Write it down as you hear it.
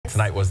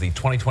Tonight was the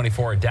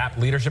 2024 ADAPT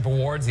Leadership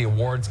Awards. The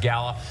awards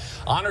gala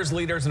honors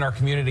leaders in our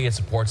community and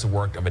supports the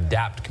work of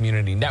ADAPT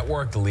Community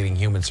Network, the leading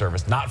human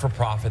service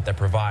not-for-profit that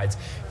provides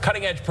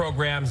cutting-edge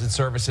programs and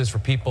services for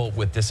people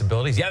with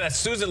disabilities. Yeah, that's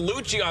Susan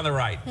Lucci on the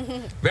right.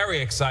 Very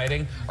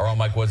exciting. Our own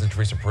Mike Woods and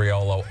Teresa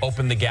Priolo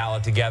opened the gala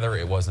together.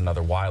 It was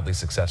another wildly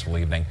successful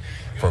evening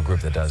for a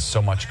group that does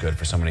so much good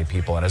for so many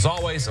people. And as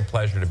always, a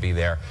pleasure to be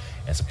there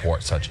and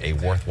support such a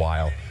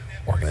worthwhile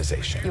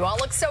organization. You all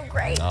look so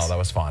great. Oh, that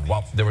was fun.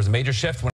 Well, there was a major shift when